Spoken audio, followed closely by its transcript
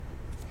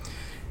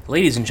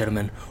Ladies and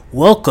gentlemen,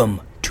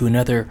 welcome to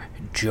another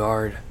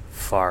Jarred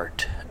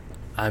Fart.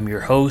 I'm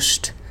your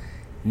host,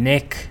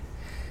 Nick,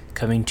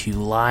 coming to you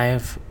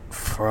live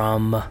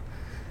from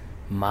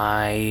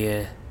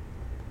my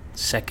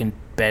second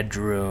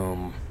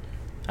bedroom,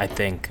 I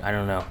think. I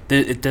don't know.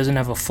 It doesn't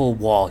have a full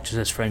wall, it just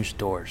has French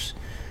doors.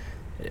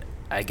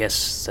 I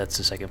guess that's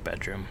the second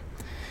bedroom.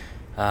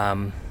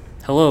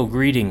 Hello,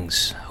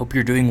 greetings. Hope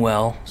you're doing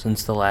well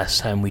since the last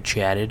time we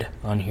chatted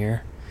on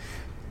here.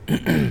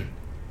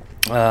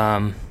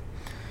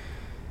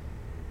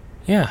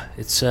 Yeah,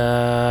 it's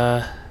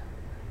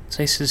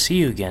nice to see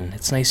you again.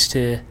 It's nice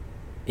to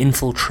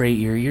infiltrate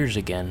your ears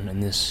again in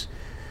this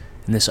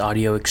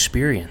audio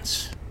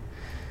experience.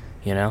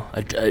 You know,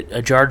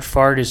 a jarred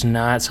fart is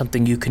not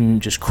something you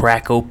can just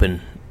crack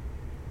open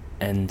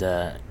and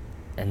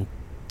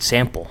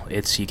sample.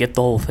 It's you get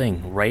the whole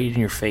thing right in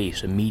your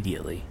face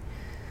immediately.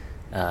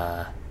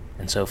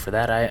 And so for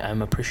that,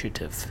 I'm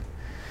appreciative.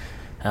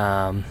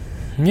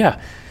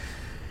 Yeah.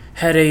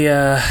 Had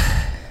a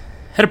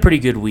pretty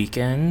good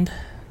weekend,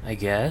 I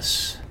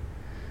guess.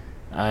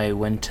 I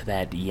went to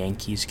that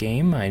Yankees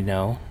game. I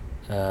know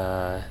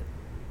that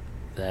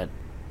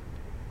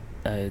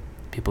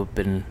people have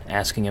been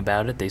asking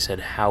about it. They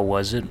said, how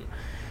was it?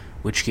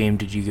 Which game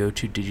did you go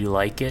to? Did you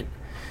like it?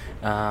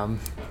 It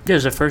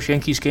was the first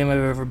Yankees game I've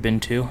ever been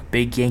to.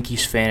 Big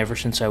Yankees fan ever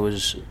since I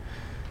was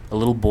a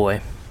little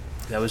boy.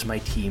 That was my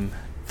team.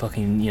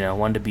 Fucking,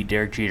 wanted to be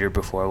Derek Jeter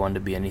before I wanted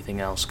to be anything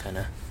else kind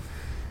of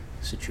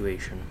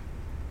situation.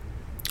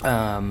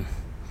 And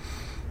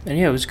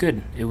yeah, it was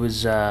good. It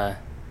was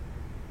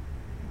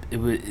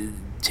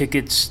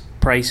tickets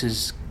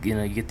prices,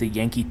 you get the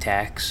Yankee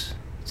tax.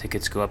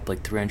 Tickets go up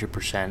like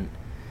 300%.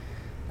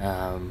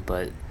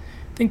 But I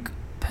think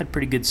I had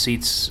pretty good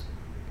seats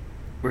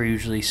where I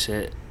usually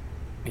sit,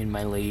 me and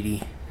my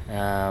lady.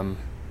 And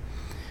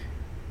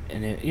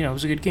it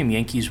was a good game.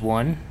 Yankees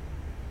won.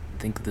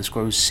 I think the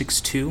score was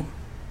 6-2.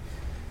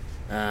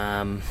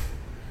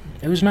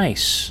 It was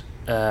nice.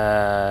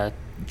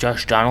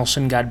 Josh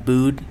Donaldson got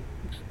booed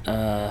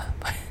at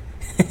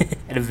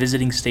a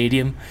visiting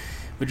stadium,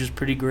 which is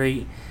pretty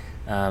great.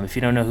 If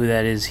you don't know who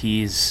that is,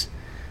 he's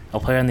a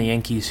player on the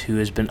Yankees who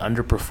has been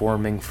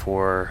underperforming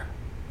for,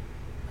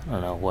 I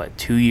don't know,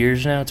 2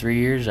 years now, 3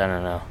 years? I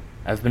don't know.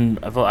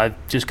 I've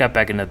just got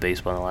back into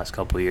baseball in the last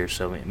couple of years,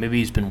 so maybe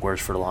he's been worse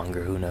for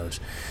longer. Who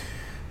knows?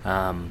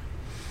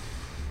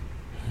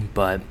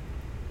 But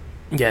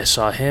yeah,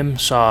 saw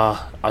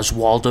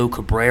Oswaldo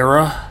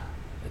Cabrera.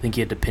 I think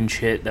he had to pinch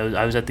hit.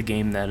 I was at the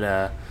game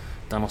that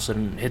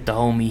Donaldson hit the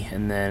homie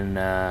and then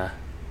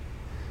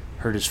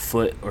hurt his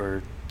foot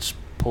or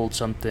pulled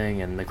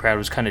something, and the crowd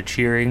was kind of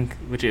cheering,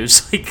 which it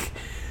was like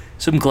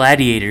some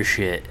gladiator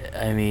shit.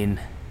 I mean,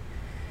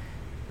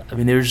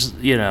 there's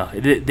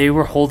they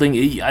were holding.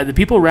 The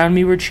people around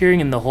me were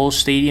cheering, in the whole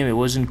stadium it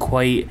wasn't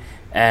quite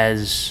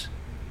as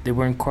they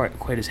weren't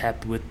quite as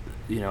happy with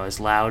as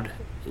loud.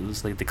 It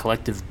was like the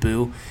collective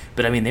boo.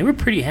 But, they were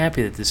pretty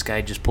happy that this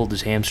guy just pulled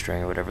his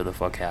hamstring or whatever the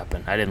fuck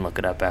happened. I didn't look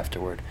it up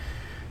afterward.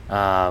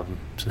 So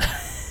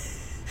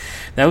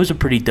that was a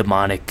pretty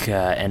demonic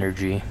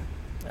energy.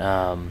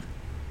 Yeah,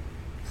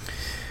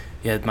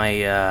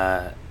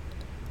 my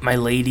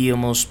lady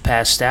almost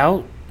passed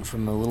out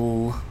from a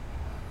little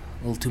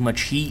too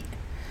much heat.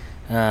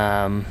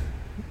 But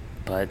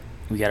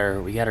we got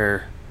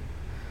her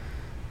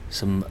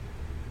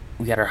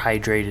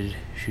hydrated.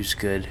 She was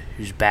good.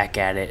 She was back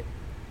at it,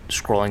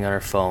 scrolling on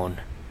her phone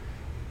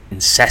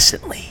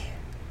incessantly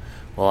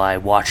while I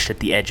watched at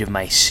the edge of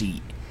my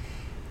seat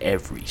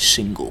every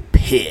single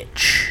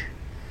pitch.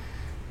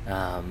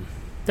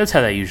 That's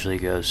how that usually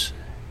goes.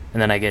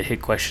 And then I get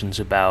hit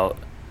questions about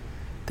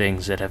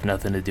things that have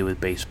nothing to do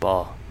with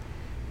baseball,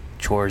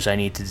 chores I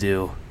need to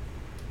do,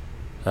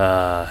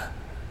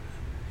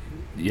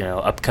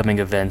 upcoming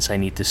events I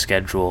need to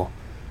schedule,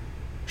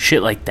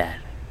 shit like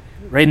that.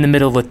 Right in the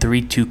middle of a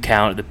 3-2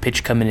 count, the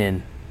pitch coming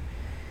in.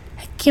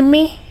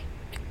 Gimme.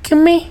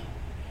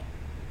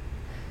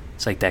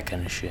 It's like that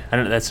kind of shit.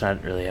 That's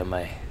not really how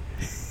my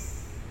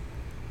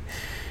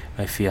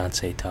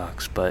fiance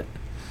talks, but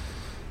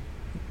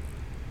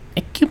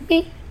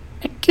Gimme.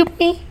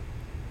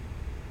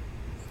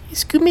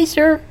 Excuse me,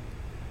 sir.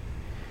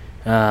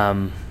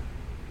 Yeah.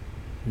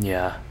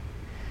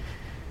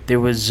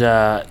 There was,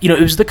 it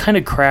was the kind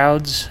of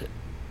crowds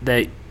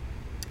that,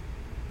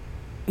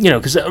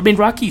 because,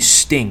 Rockies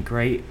stink,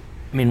 right?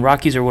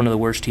 Rockies are one of the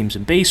worst teams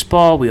in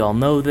baseball. We all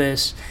know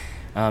this.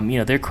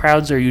 Their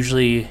crowds are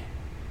usually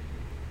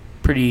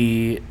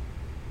pretty,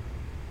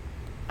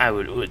 I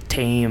would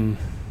tame,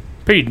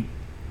 pretty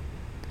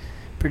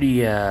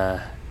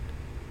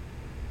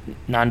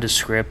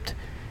nondescript.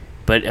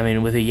 But,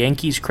 with a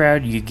Yankees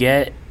crowd, you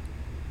get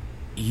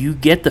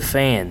the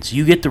fans.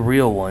 You get the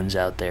real ones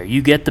out there.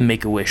 You get the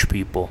Make-A-Wish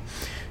people.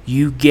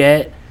 You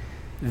get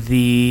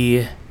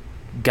the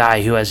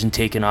guy who hasn't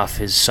taken off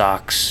his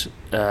socks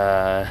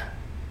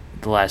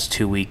the last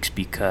 2 weeks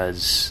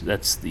because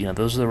those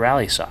are the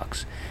rally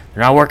socks.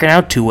 They're not working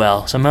out too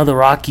well. Somehow the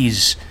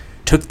Rockies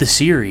took the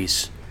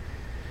series.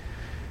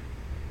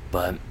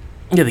 But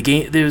Yeah, the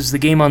game. There was the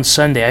game on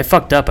Sunday. I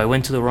fucked up. I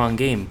went to the wrong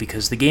game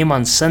because the game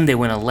on Sunday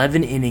went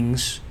 11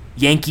 innings.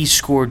 Yankees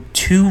scored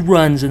 2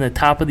 runs in the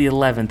top of the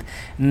 11th,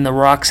 and the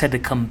Rocks had to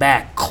come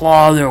back,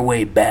 claw their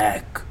way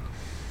back.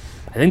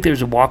 I think there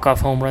was a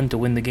walk-off home run to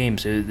win the game,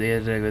 so they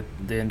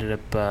ended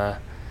up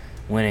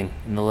winning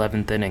in the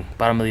 11th inning,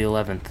 bottom of the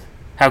 11th.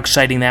 How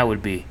exciting that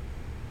would be!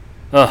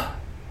 I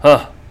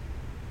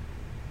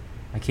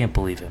can't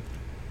believe it.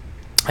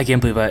 I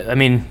can't believe I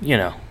mean,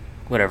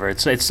 whatever.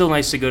 It's still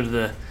nice to go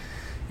to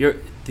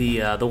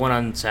the one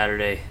on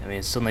Saturday. I mean,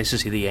 it's still nice to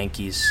see the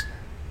Yankees.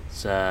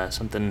 It's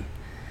something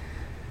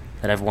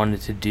that I've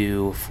wanted to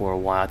do for a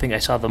while. I think I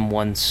saw them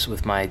once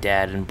with my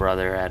dad and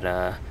brother at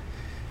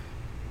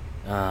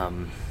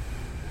where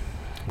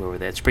were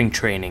they? At spring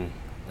training,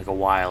 like a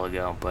while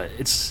ago. But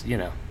it's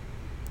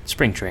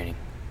spring training.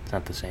 It's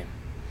not the same.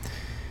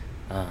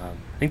 I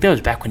think that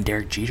was back when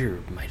Derek Jeter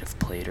might have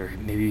played, or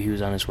maybe he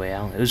was on his way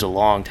out. It was a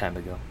long time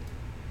ago.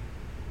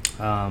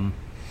 But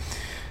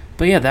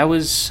yeah,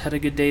 had a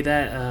good day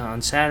that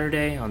on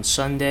Saturday. On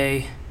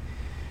Sunday,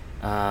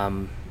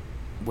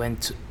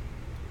 went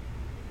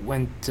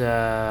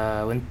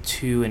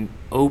to an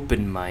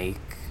open mic,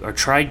 or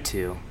tried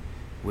to,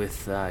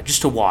 with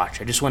just to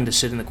watch. I just wanted to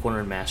sit in the corner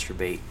and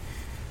masturbate,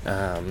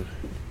 and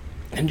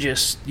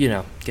just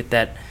get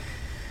that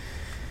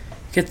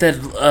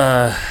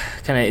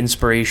kind of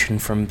inspiration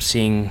from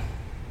seeing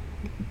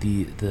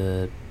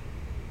the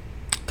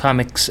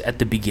comics at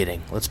the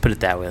beginning. Let's put it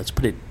that way. Let's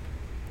put it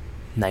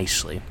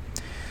nicely.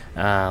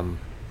 And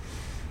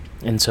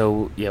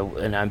so,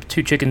 and I'm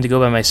too chicken to go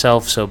by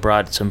myself, so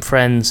brought some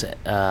friends.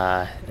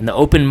 And the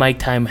open mic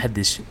time had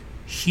this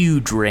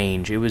huge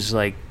range. It was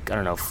like, I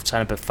don't know,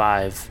 sign up at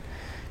 5,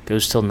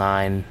 goes till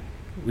 9.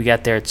 We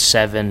got there at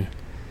 7,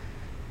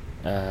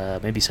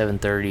 maybe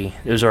 7:30.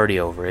 It was already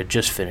over. It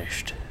just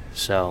finished.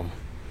 So,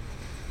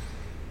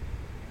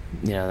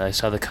 I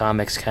saw the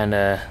comics kind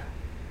of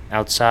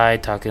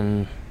outside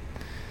talking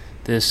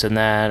this and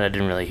that. I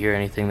didn't really hear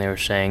anything they were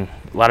saying.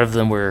 A lot of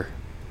them were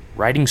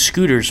riding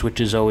scooters, which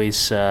is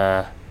always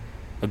a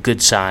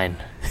good sign.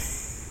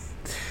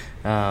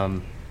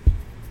 But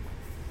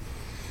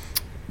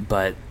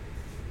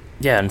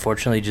yeah,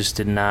 unfortunately, just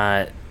did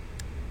not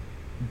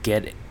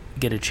get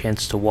a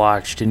chance to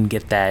watch. Didn't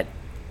get that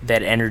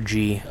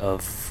energy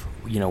of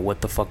what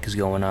the fuck is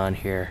going on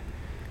here.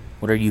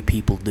 What are you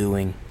people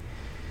doing?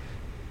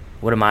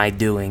 What am I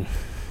doing?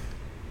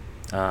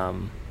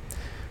 So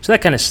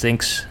that kind of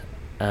stinks.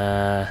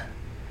 And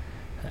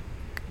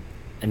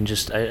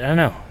just, I don't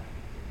know.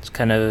 It's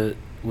kind of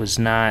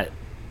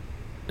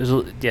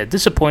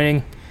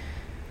disappointing.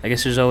 I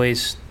guess there's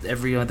always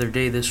every other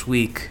day this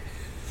week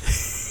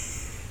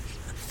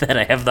that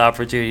I have the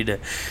opportunity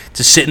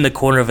to sit in the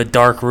corner of a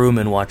dark room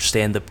and watch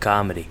stand-up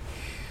comedy.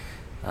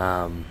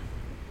 But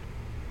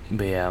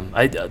yeah,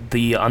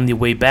 on the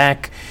way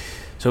back,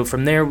 so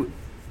from there,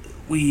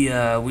 we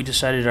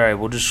decided, all right,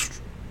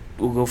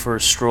 we'll go for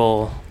a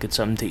stroll, get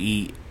something to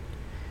eat,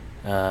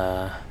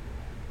 and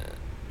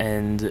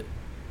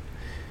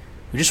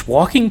we're just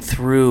walking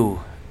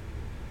through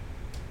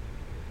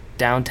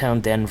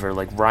downtown Denver,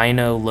 like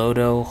Rhino,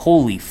 Lodo.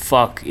 Holy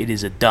fuck, it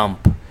is a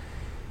dump.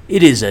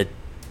 It is a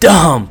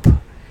dump.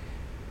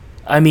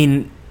 I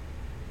mean,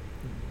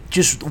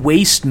 just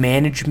waste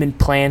management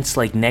plants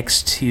like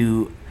next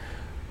to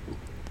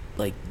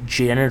like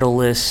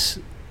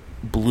genitalless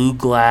blue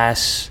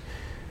glass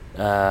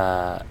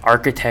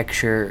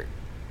architecture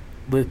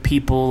with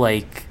people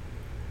like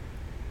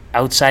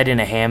outside in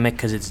a hammock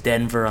because it's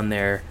Denver on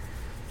their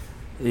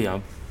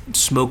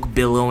smoke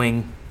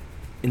billowing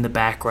in the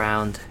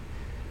background.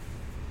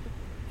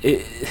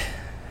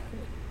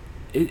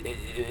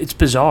 It's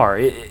bizarre.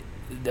 I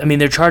mean,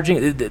 they're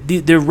charging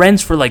their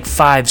rents for like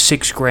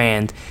 $5-6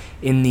 grand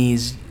in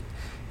these,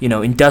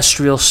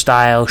 industrial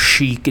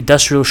chic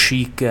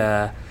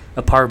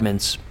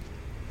apartments,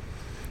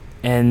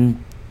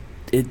 and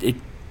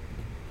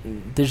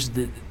there's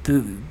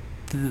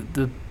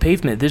the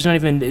pavement. It's not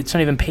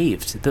even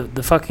paved.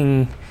 The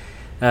fucking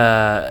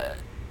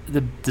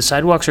the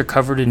sidewalks are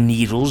covered in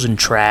needles and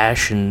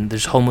trash, and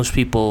there's homeless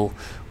people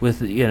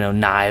with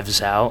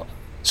knives out.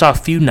 Saw a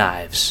few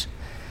knives.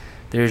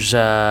 There's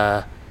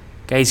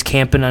guys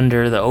camping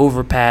under the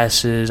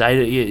overpasses.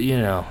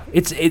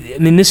 I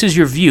mean, this is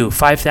your view.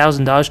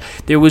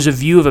 $5,000. There was a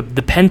view of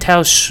the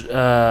penthouse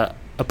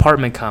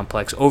apartment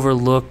complex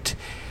overlooked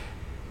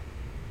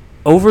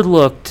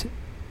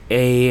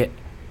a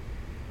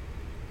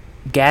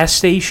gas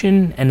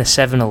station and a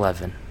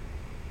 7-Eleven.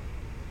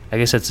 I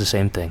guess that's the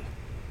same thing.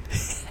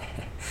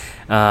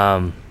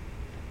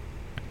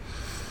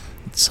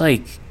 It's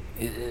like,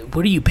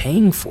 what are you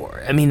paying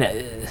for? I mean,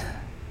 and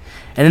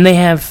then they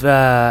have,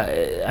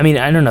 I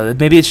don't know,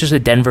 maybe it's just a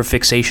Denver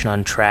fixation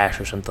on trash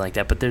or something like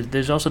that, but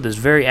there's also this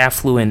very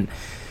affluent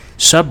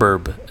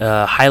suburb,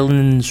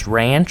 Highlands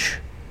Ranch.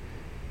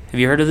 Have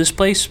you heard of this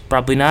place?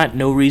 Probably not.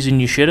 No reason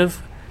you should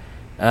have.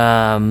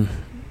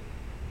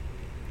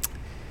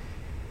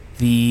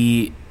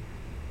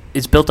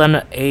 It's built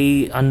on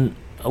a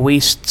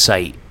waste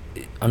site,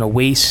 on a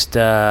waste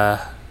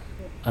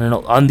I don't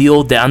know, on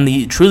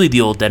the truly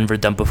the old Denver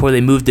dump before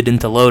they moved it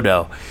into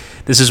Lodo.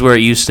 This is where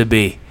it used to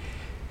be.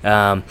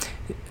 They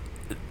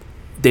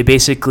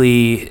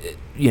basically,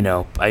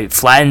 I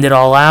flattened it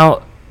all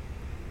out,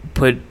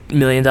 put $1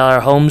 million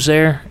homes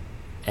there,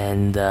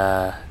 and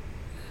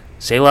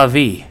c'est la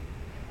vie,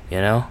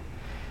 And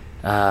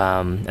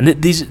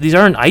these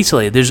aren't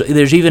isolated.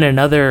 There's even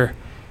another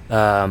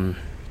town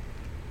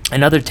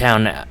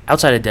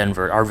outside of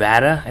Denver,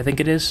 Arvada, I think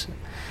it is,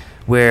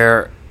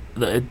 where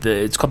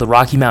it's called the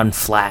Rocky Mountain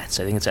Flats.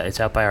 I think it's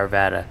out by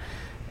Arvada,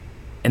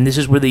 and this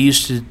is where they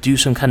used to do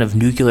some kind of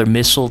nuclear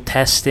missile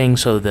testing.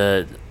 So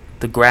the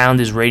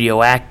ground is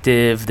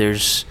radioactive.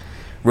 There's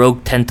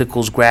rogue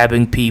tentacles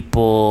grabbing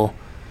people.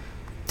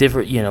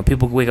 Different,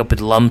 people wake up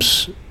with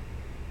lumps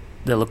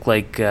that look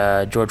like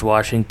George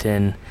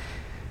Washington,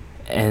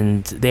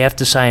 and they have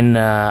to sign.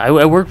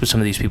 I worked with some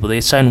of these people.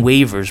 They sign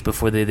waivers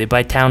before they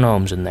buy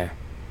townhomes in there,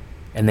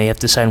 and they have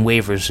to sign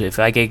waivers. If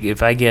I get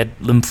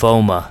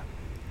lymphoma,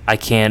 I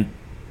can't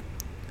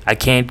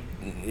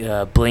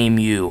blame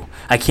you.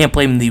 I can't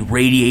blame the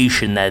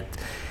radiation that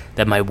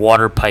my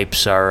water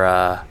pipes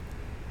are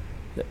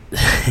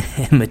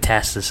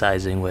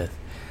metastasizing with.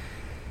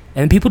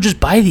 And people just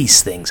buy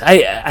these things.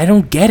 I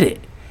don't get it.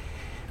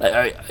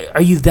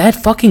 Are you that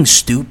fucking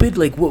stupid?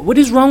 Like, what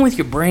is wrong with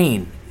your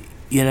brain?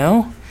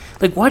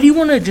 Like, why do you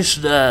want to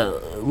just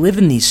live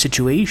in these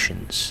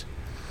situations?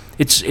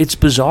 It's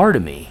bizarre to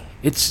me.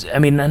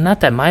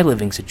 Not that my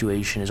living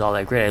situation is all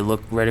that great. I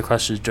look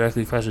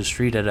directly across the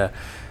street at a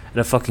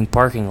fucking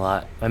parking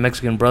lot. My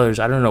Mexican brothers,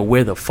 I don't know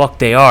where the fuck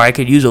they are. I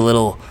could use a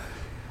little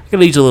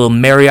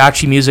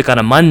mariachi music on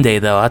a Monday,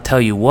 though. I'll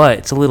tell you what,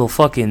 it's a little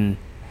fucking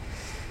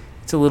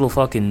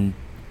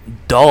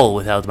dull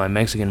without my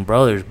Mexican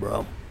brothers,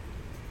 bro.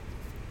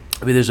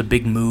 Maybe there's a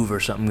big move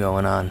or something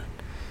going on.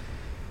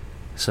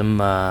 Some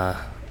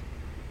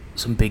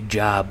big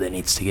job that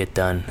needs to get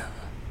done.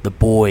 The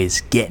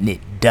boys getting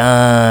it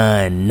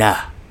done.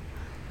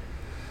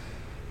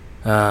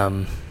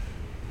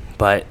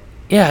 But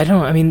yeah,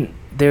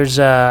 there's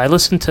I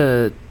listened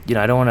to,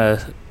 I don't want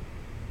to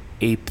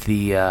ape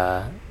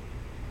the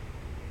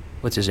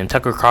what's his name,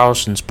 Tucker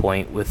Carlson's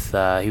point with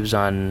he was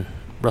on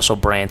Russell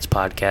Brandt's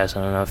podcast.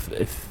 I don't know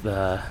if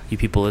you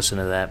people listen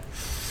to that,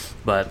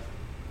 but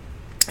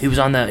he was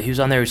on there. He was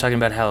talking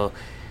about how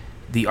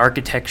the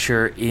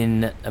architecture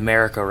in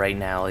America right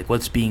now, like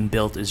what's being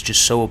built, is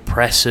just so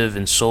oppressive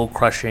and soul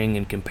crushing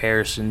in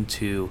comparison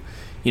to,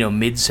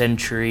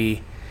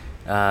 mid-century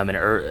and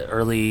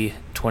early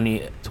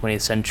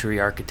 20th century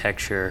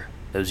architecture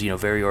that was,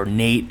 very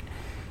ornate,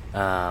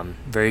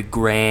 very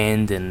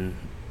grand, and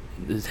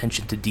the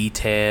attention to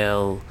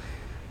detail.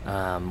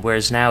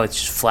 Whereas now it's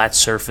just flat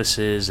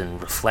surfaces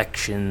and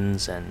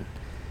reflections, and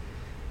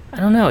I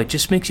don't know, it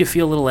just makes you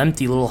feel a little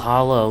empty, a little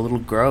hollow, a little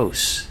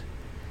gross.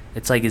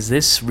 It's like, is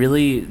this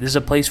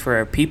a place for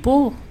our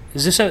people?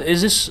 Is this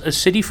a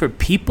city for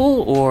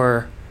people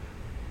or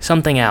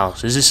something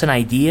else? Is this an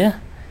idea?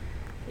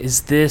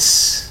 Is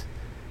this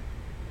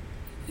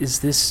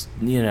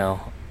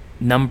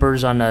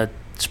numbers on a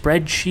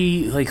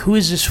spreadsheet? Like, who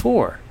is this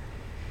for?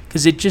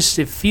 Because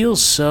it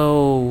feels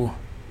so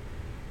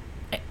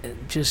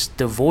just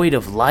devoid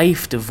of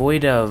life,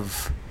 devoid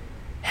of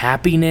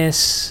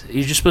happiness.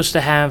 You're just supposed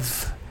to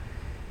have,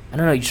 I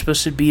don't know, you're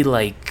supposed to be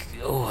like,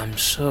 oh, I'm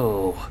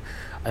so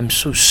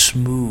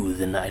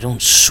smooth, and I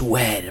don't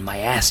sweat, and my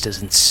ass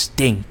doesn't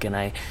stink, and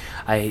I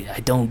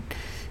don't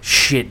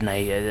shit, and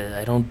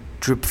I don't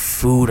drip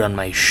food on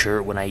my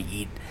shirt when I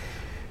eat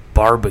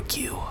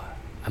barbecue.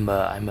 I'm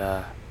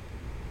a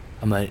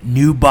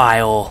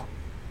nubile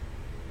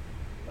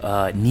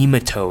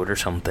nematode or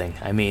something.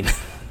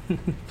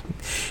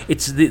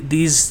 It's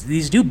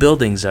these new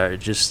buildings are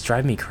just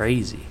drive me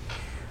crazy.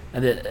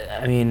 It's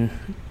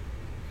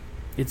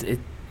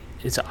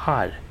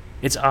odd.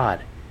 It's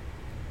odd.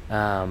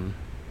 And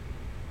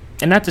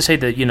not to say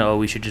that,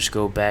 we should just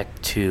go back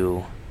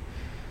to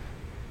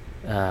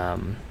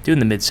doing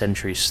the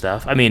mid-century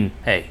stuff.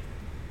 Hey,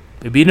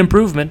 it'd be an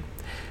improvement.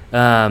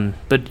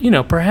 But,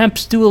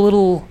 perhaps do a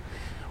little,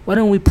 why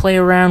don't we play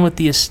around with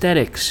the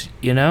aesthetics,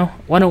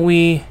 Why don't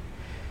we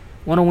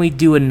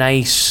do a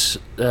nice,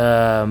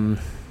 like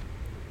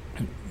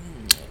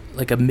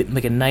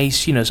a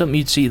nice, something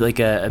you'd see, like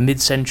a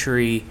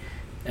mid-century,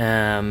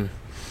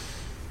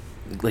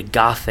 like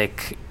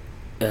Gothic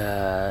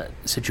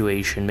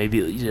situation,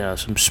 maybe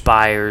some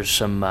spires,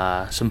 some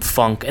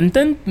funk, and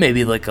then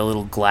maybe like a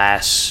little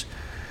glass,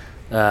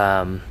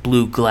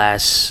 blue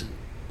glass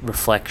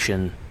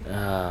reflection,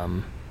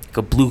 like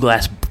a blue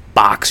glass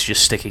box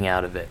just sticking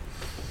out of it.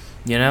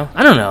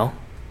 I don't know.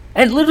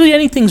 And literally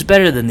anything's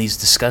better than these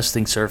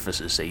disgusting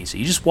surfaces that you see.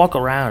 You just walk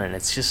around and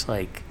it's just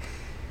like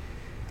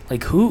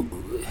who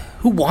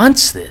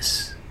wants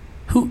this?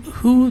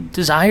 Who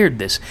desired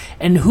this?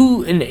 And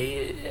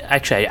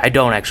actually, I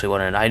don't actually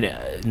want to.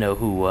 I know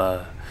who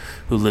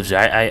lives there.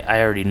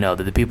 I already know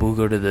that the people who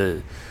go to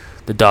the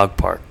dog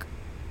park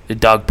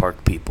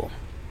people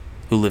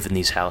who live in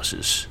these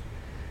houses,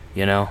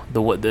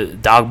 the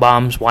dog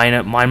moms,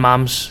 wine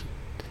moms,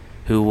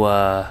 who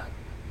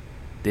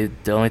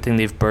The only thing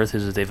they've birthed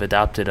is that they've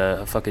adopted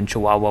a fucking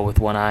chihuahua with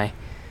one eye.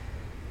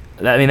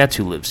 I mean, that's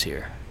who lives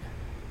here.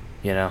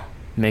 You know,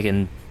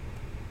 making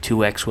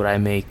 2x what I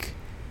make,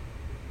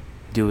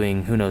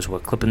 doing who knows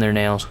what, clipping their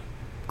nails,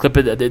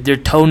 clipping their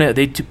toenail.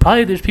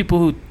 Probably these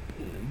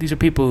are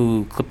people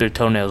who clip their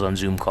toenails on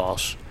Zoom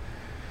calls,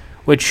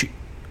 which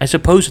I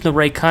suppose in the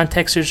right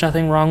context there's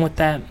nothing wrong with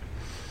that,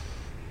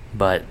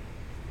 but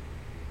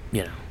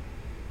you know,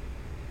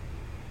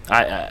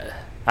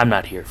 I'm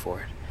not here for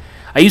it.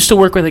 I used to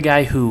work with a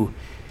guy who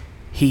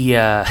he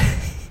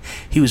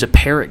was a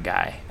parrot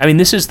guy. I mean,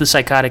 this is the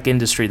psychotic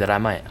industry that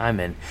I'm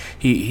in.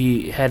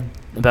 He had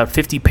about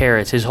 50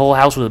 parrots. His whole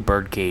house was a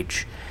bird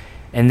cage,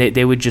 and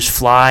they would just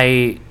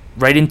fly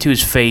right into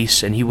his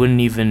face, and he'd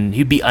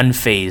be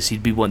unfazed.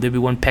 There'd be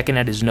one pecking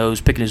at his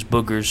nose, picking his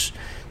boogers,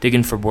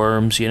 digging for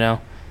worms, you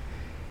know,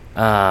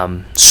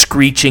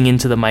 screeching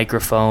into the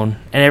microphone,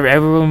 and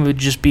everyone would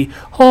just be,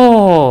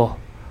 oh,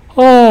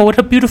 what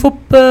a beautiful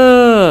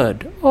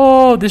bird.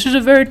 Oh, this is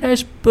a very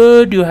nice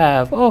bird you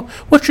have. Oh,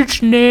 what's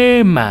its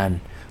name,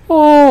 man?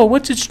 Oh,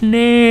 what's its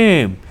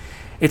name?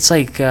 It's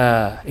like,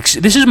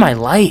 this is my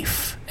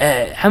life.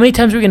 How many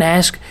times are we going to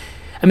ask?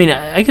 I mean,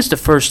 I guess the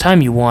first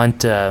time you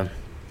want, I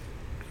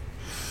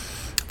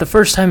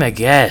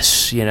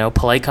guess, you know,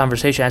 polite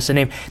conversation, ask the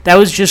name. That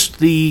was just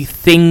the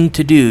thing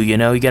to do, you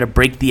know. You got to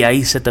break the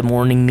ice at the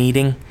morning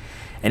meeting.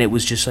 And it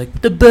was just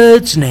like, the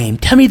bird's name.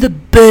 Tell me the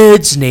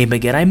bird's name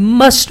again. I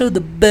must know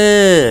the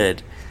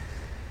bird.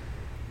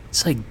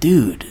 It's like,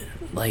 dude,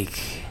 like,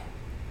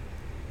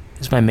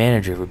 as my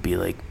manager would be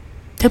like,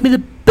 tell me the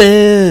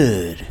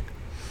bird.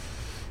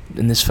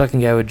 And this fucking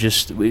guy would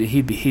just,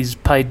 he's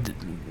probably,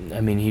 I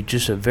mean, he's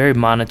just a very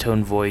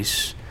monotone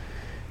voice,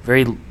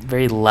 very,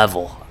 very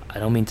level. I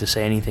don't mean to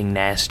say anything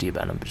nasty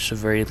about him, but just a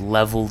very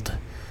leveled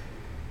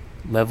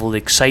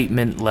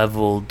excitement,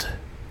 leveled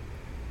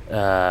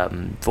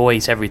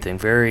voice, everything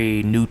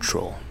very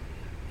neutral,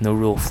 no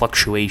real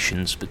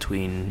fluctuations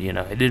between, you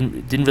know, it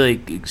didn't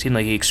really seem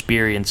like he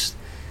experienced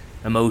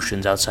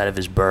emotions outside of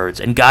his birds,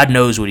 and God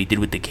knows what he did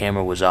with the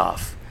camera was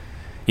off,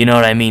 you know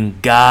what I mean?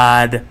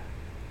 God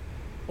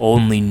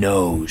only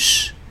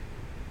knows.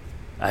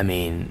 I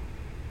mean,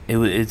 it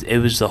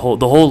was the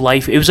whole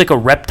life. It was like a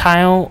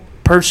reptile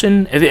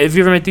person. Have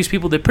you ever met these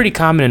people? They're pretty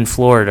common in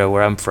Florida,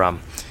 where I'm from.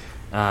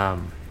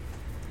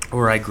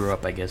 Where I grew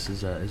up, I guess,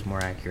 is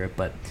more accurate.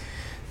 But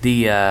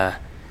the how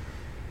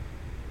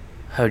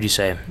would you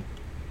say?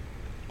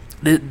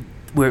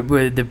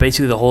 Where they're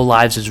basically the whole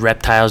lives is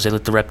reptiles. They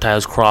let the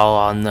reptiles crawl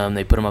on them.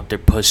 They put them up their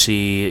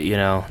pussy. You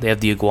know, they have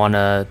the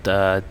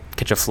iguana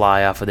catch a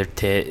fly off of their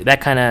tit.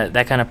 That kind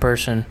of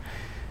person.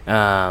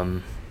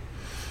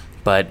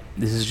 But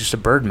this is just a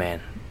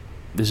Birdman.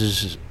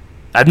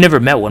 I've never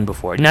met one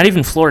before. Not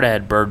even Florida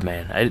had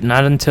Birdman.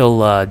 Not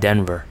until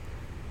Denver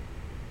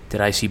did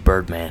I see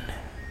Birdman.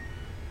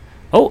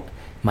 Oh,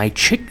 my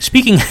chick.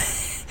 Speaking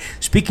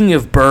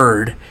of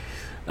bird,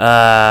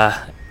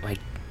 I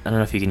don't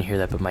know if you can hear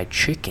that, but my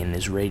chicken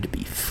is ready to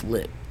be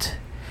flipped,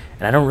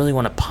 and I don't really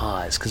want to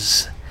pause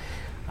because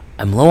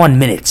I'm low on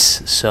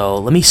minutes. So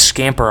let me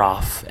scamper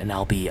off, and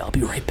I'll be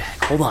right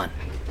back. Hold on.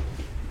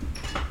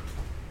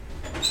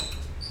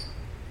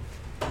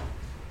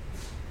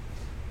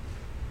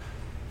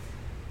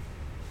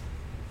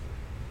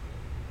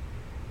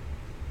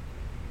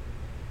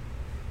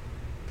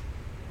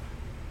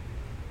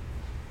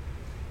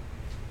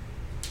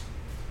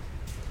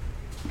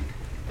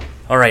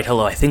 All right,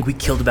 hello. I think we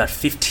killed about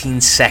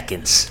 15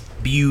 seconds.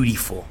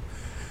 Beautiful.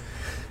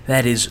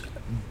 That is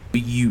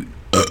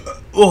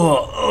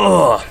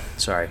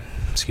Sorry.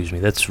 Excuse me.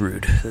 That's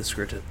rude. That's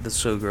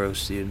so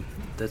gross, dude.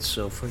 That's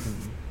so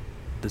freaking...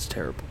 That's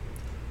terrible.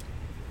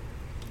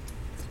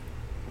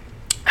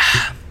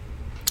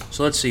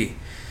 So let's see.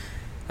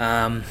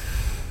 But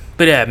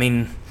yeah, I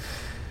mean,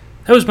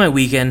 that was my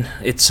weekend.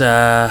 It's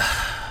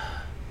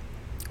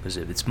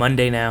It's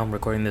Monday now. I'm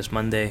recording this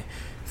Monday,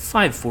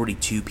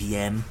 5:42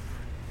 p.m.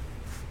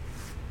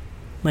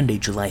 Monday,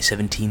 July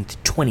 17th,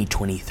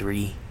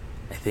 2023,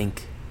 I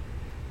think.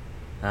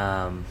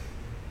 Yeah,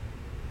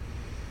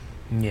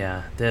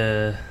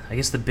 I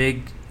guess the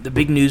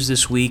big news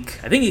this week,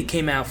 I think it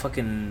came out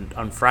fucking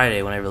on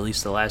Friday when I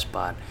released the last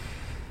pod.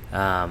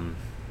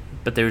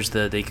 But there's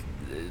the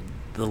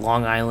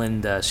Long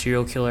Island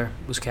serial killer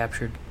was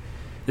captured.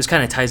 This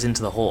kind of ties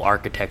into the whole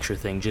architecture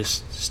thing.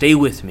 Just stay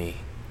with me.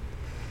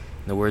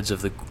 In the words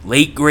of the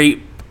late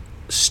great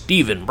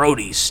Stephen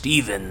Brody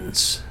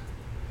Stevens.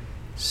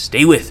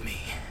 Stay with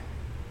me.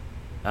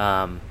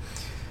 But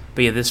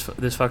yeah, this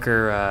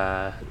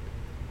fucker,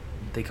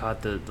 they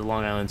caught the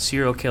Long Island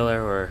serial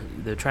killer, or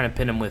they're trying to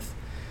pin him with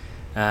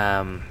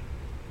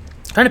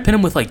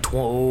like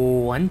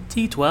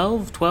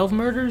 12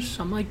 murders,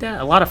 something like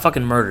that. A lot of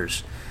fucking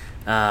murders.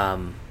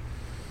 And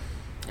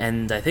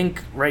I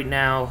think right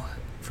now,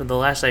 from the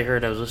last I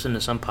heard, I was listening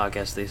to some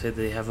podcast, they said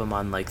they have him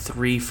on like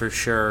 3 for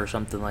sure, or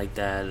something like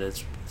that.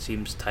 It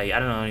seems tight. I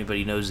don't know if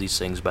anybody knows these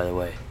things, by the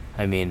way.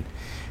 I mean,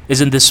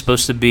 isn't this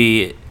supposed to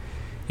be,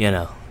 you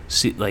know,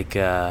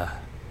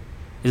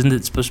 Isn't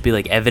it supposed to be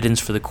like evidence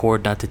for the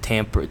court not to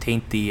taint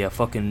the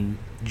fucking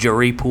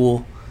jury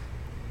pool?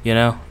 You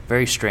know,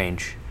 very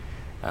strange.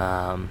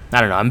 I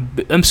don't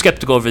know. I'm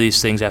skeptical over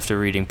these things after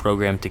reading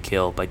 "Programmed to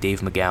Kill" by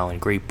Dave McGowan.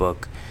 Great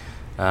book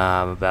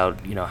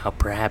about how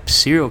perhaps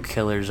serial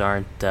killers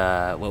aren't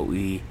what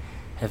we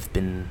have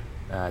been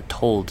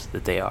told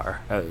that they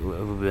are.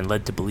 We've been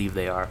led to believe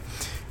they are,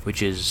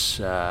 which is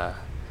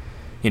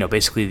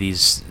basically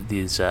these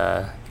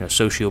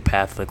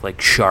sociopathic like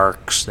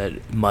sharks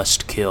that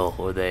must kill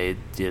or they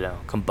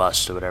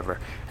combust or whatever,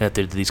 and that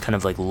they're these kind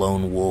of like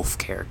lone wolf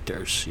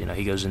characters.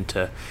 He goes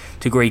into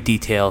great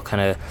detail,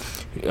 kind of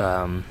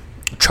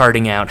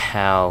charting out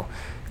how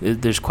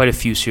there's quite a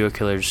few serial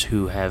killers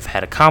who have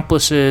had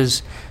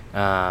accomplices,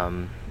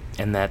 and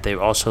that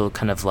they're also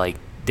kind of like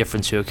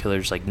different serial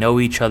killers like know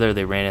each other.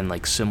 They ran in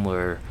like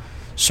similar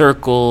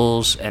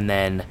circles, and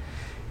then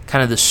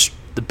kind of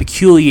the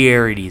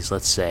peculiarities,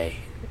 let's say,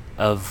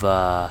 of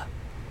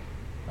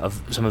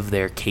some of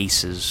their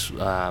cases,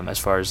 as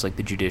far as like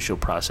the judicial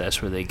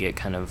process, where they get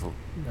kind of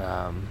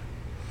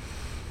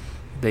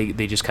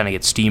they just kind of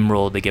get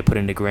steamrolled. They get put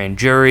into grand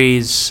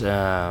juries.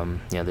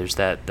 There's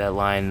that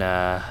line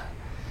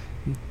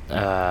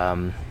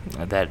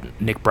that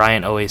Nick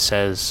Bryant always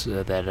says,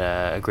 that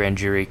a grand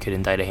jury could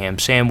indict a ham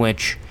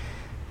sandwich.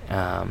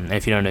 And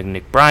if you don't know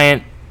Nick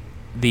Bryant,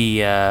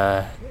 the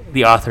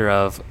author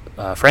of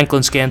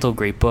Franklin Scandal,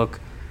 great book.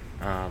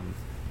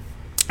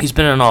 He's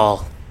been on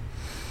all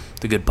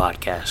the good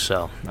podcasts.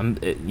 So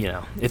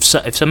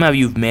if somehow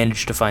you've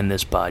managed to find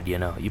this pod, you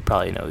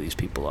probably know who these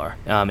people are.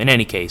 In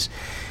any case,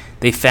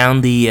 they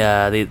found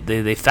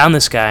they found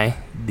this guy,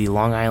 the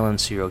Long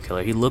Island serial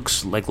killer. He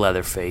looks like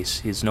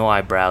Leatherface. He has no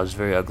eyebrows.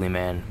 Very ugly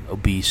man,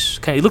 obese.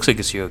 He looks like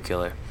a serial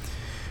killer.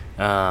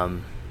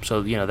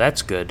 So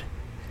that's good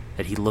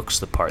that he looks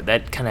the part.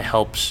 That kind of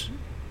helps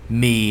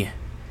me.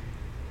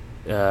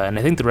 And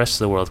I think the rest of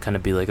the world kind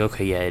of be like,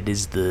 okay, yeah, it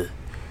is the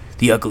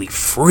ugly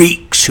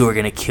freaks who are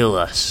gonna kill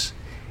us.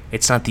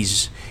 It's not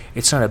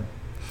a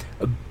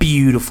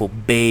beautiful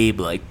babe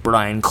like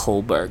Brian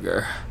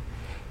Kohlberger.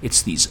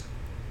 It's these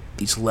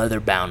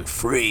leather-bound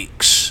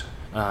freaks.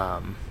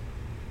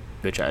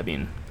 Which I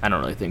don't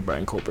really think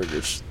Brian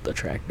Kohlberger's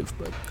attractive,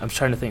 but I'm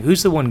trying to think,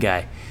 who's the one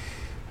guy?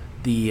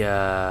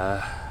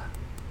 The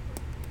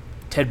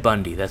Ted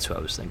Bundy. That's what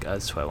I was thinking.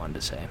 That's what I wanted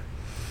to say.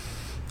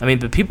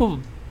 But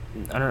people.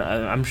 I don't know.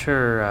 I'm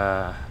sure.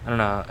 I don't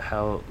know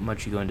how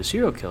much you go into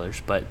serial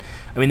killers, but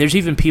there's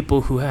even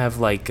people who have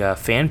like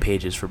fan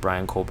pages for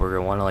Brian Kohlberger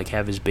and want to like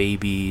have his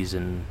babies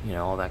and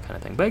all that kind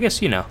of thing. But I guess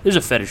there's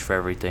a fetish for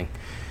everything.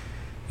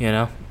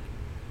 In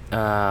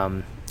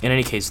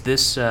any case,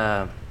 this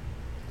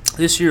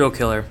serial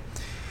killer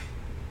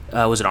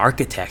was an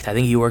architect. I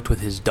think he worked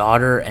with his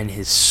daughter and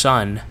his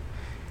son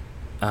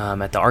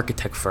at the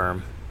architect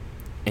firm.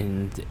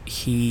 And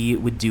he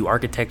would do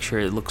architecture,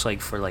 it looks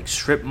like, for like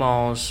strip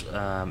malls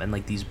and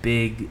like these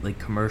big like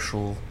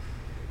commercial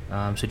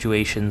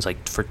situations,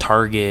 like for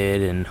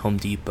Target and Home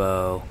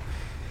Depot,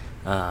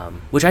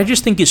 which I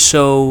just think is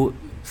so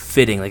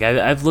fitting. Like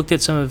I've looked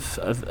at some of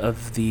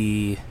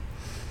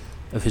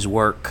his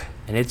work,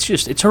 and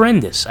it's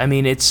horrendous.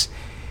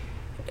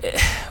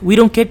 We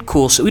don't get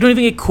cool. So we don't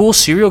even get cool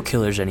serial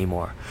killers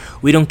anymore.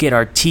 We don't get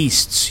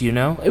artistes.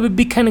 It would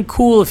be kind of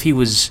cool if he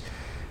was.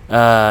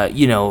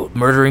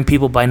 Murdering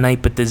people by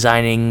night, but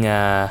designing,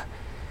 the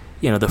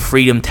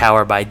Freedom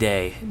Tower by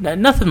day.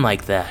 Nothing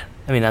like that.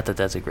 Not that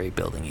that's a great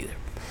building either.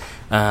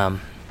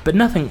 But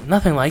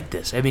nothing like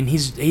this.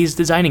 He's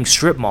designing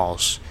strip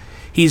malls.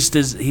 He's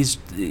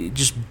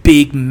just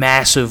big,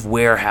 massive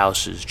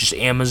warehouses, just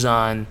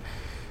Amazon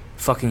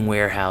fucking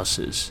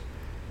warehouses.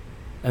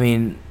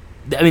 This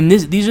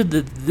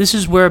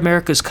is where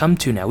America's come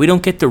to now. We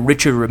don't get the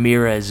Richard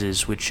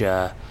Ramirez's, which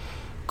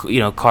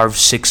carve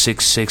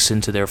 666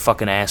 into their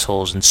fucking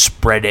assholes and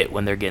spread it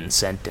when they're getting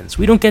sentenced.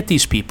 We don't get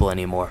these people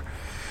anymore.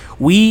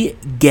 We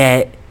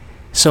get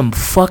some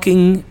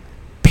fucking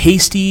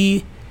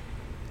pasty,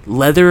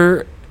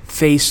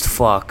 leather-faced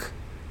fuck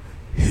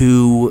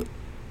who,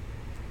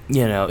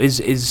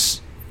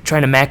 is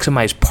trying to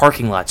maximize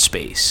parking lot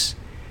space.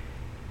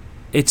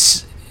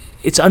 It's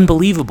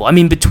unbelievable.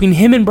 Between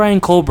him and Brian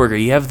Kohlberger,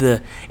 you have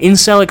the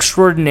incel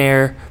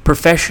extraordinaire,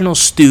 professional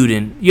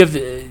student. You have,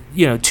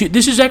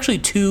 this is actually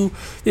two.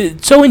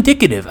 It's so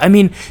indicative.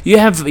 You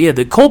have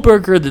the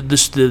Kohlberger,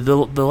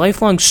 the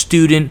lifelong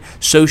student,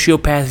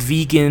 sociopath,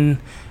 vegan.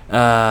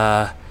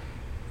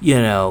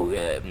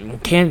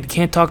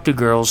 Can't talk to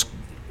girls.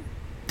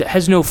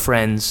 Has no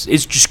friends.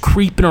 Is just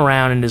creeping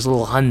around in his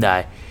little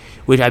Hyundai,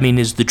 which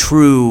is the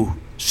true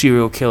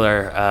serial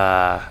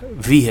killer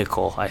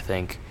vehicle, I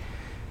think.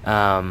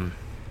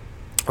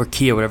 Or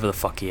Kia, whatever the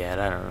fuck he had,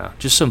 I don't know.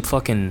 Just some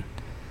fucking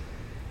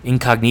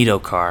incognito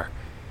car.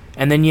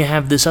 And then you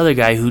have this other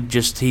guy who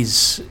just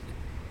he's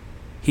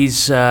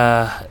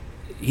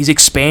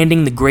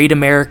expanding the great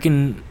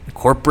American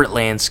corporate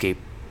landscape.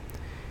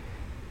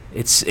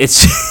 It's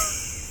it's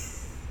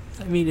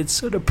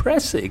so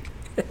depressing.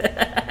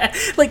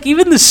 Like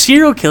even the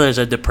serial killers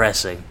are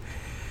depressing.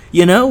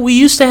 You know, we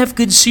used to have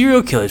good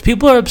serial killers.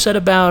 People are upset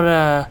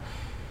about,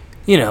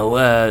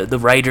 the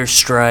writer's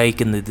strike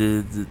and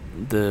the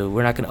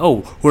we're not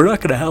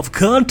gonna have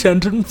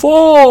content in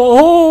fall.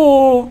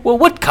 Oh. Well,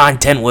 what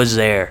content was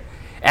there?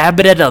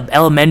 Abbott at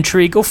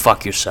Elementary? Go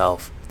fuck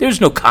yourself.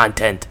 There's no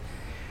content.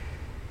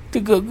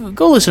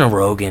 Go listen to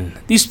Rogan.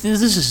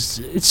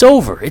 It's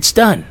over. It's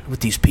done with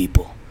these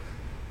people.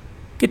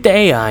 Get the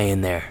AI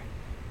in there.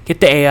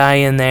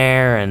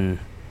 And,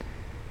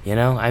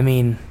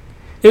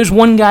 there's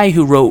one guy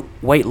who wrote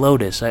White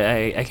Lotus.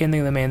 I can't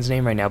think of the man's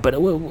name right now, but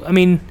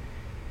let's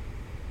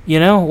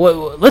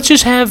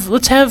have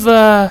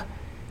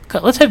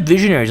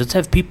visionaries. Let's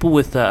have people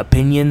with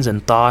opinions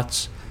and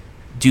thoughts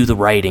do the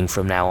writing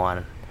from now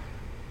on.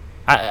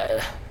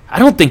 I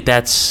don't think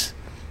that's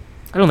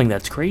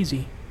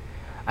crazy.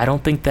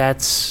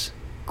 It's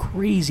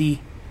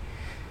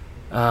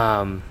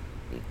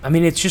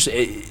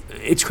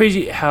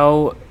crazy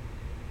how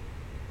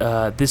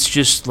this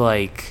just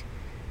like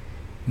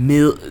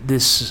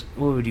this,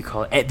 what would you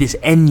call it? This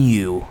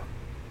NU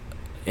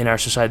in our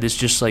society. This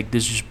just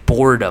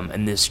boredom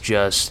and this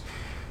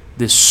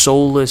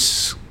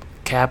soulless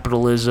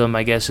capitalism,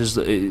 I guess, is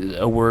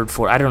a word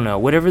for it. I don't know.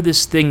 Whatever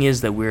this thing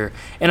is that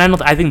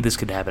I think this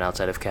could happen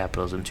outside of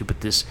capitalism too.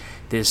 But this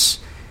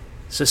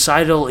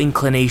societal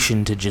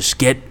inclination to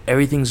just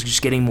everything's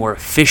just getting more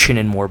efficient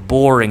and more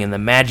boring, and the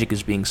magic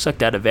is being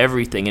sucked out of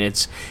everything,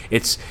 and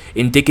it's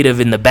indicative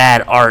in the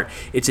bad art,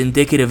 it's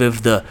indicative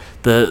of the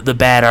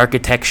bad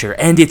architecture,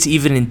 and it's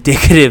even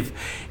indicative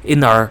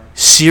in our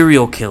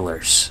serial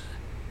killers.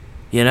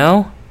 We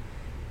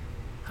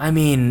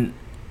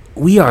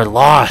are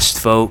lost,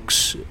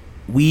 folks.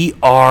 We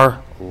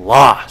are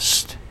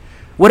lost.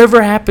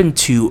 Whatever happened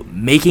to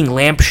making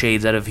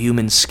lampshades out of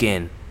human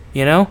skin?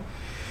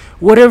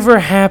 Whatever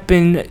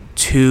happened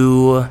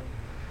to,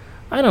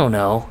 I don't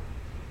know,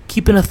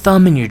 keeping a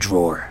thumb in your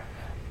drawer?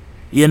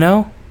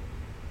 We're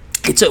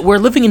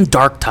living in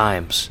dark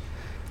times.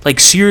 Like,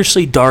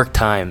 seriously dark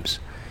times.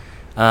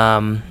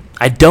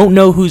 I don't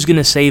know who's going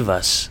to save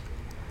us.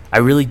 I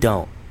really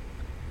don't.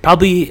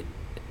 Probably,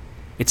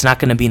 it's not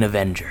going to be an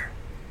Avenger.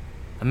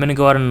 I'm going to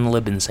go out on a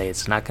limb and say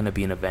it's not going to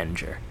be an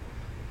Avenger.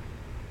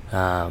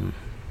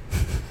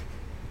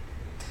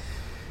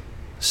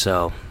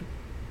 So,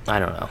 I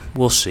don't know.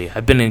 We'll see.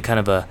 I've been in kind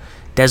of a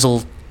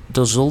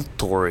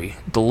desultory.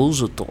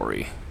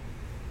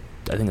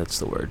 I think that's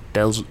the word.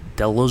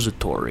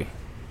 Desultory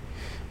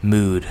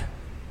mood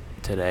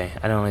today.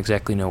 I don't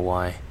exactly know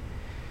why.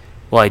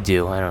 Well, I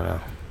do. I don't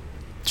know.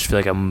 Just feel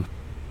like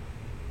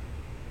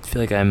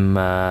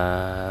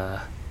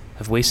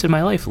I've wasted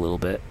my life a little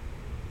bit.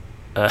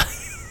 And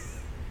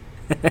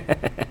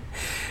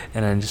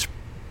I'm just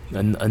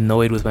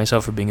annoyed with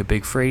myself for being a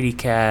big fraidy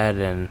cat,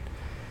 and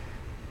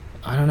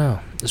I don't know.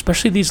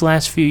 Especially these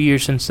last few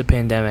years since the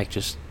pandemic,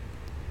 just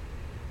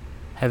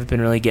haven't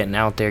been really getting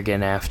out there,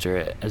 getting after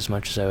it as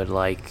much as I would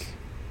like.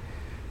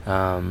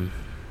 But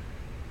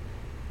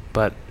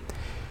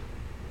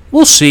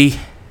we'll see.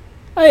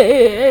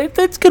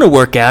 It's gonna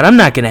work out. I'm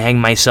not gonna hang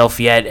myself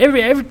yet.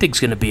 Everything's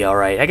gonna be all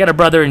right. I got a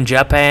brother in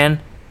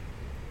Japan.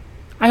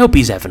 I hope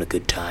he's having a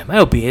good time. I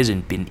hope he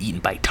hasn't been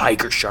eaten by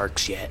tiger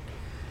sharks yet.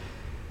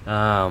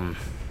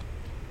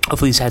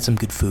 Hopefully he's had some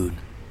good food.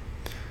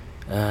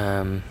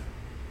 In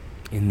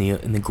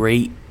the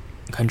great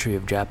country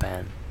of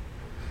Japan.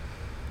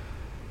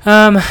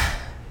 I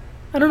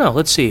don't know.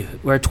 Let's see.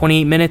 We're at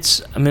 28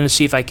 minutes. I'm gonna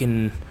see if I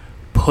can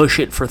push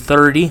it for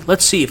 30.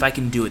 Let's see if I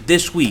can do it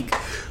this week.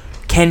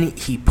 Can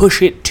he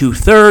push it to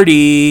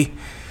 30?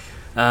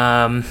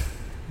 Yeah,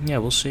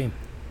 we'll see.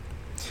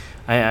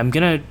 I'm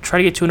gonna try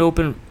to get to an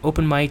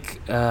open mic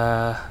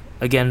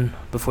again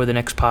before the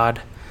next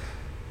pod,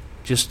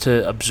 just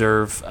to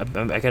observe.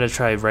 I gotta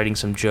try writing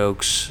some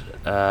jokes.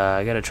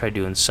 I gotta try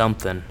doing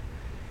something.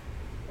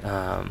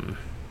 But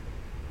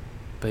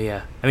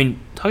yeah,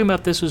 talking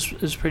about this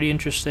is pretty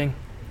interesting.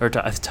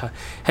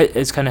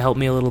 It's kind of helped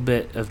me a little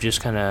bit of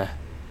just kind of,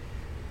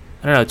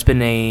 I don't know.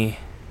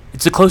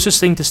 It's the closest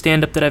thing to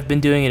stand up that I've been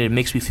doing, and it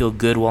makes me feel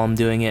good while I'm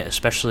doing it.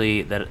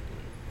 Especially that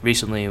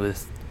recently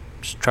with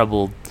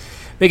trouble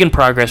making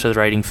progress with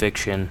writing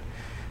fiction.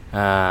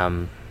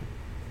 It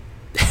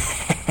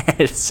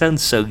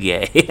sounds so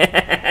gay.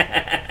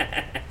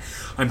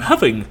 I'm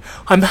having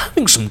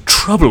some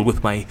trouble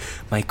with my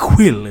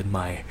quill and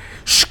my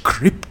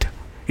script.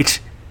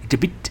 It's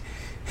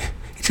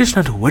just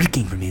not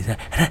working for me.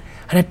 I'm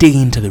not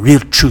digging into the real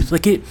truth.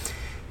 Like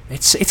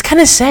it's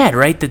kind of sad,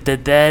 right? That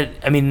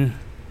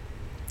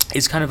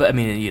it's kind of,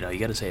 you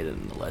gotta say it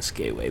in a less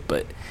gay way,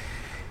 but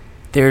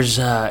there's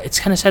it's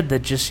kind of sad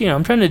that just,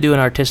 I'm trying to do an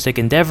artistic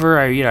endeavor.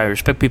 I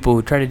respect people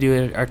who try to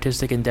do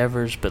artistic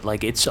endeavors, but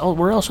like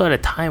we're also at a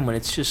time when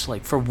it's just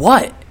like, for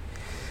what?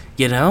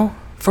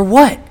 For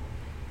what?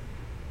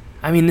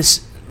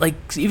 This, like,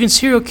 even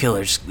serial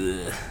killers,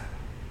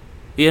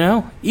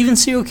 even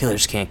serial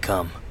killers can't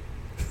come.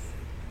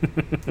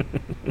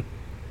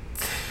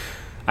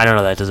 I don't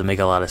know, that doesn't make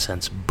a lot of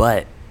sense,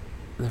 but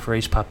the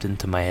phrase popped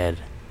into my head.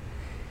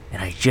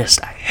 And I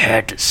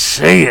had to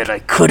say it. I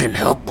couldn't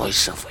help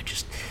myself. I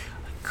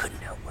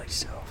couldn't help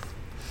myself.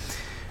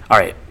 All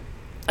right.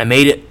 I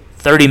made it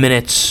 30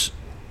 minutes.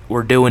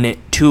 We're doing it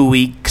 2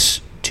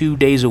 weeks, 2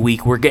 days a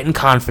week. We're getting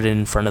confident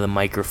in front of the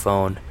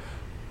microphone.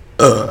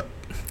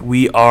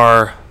 We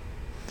are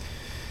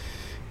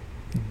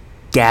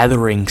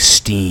gathering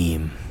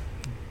steam,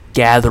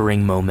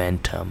 gathering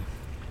momentum.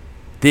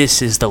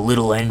 This is the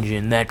little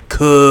engine that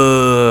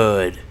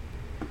could.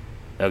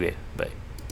 Okay, bye.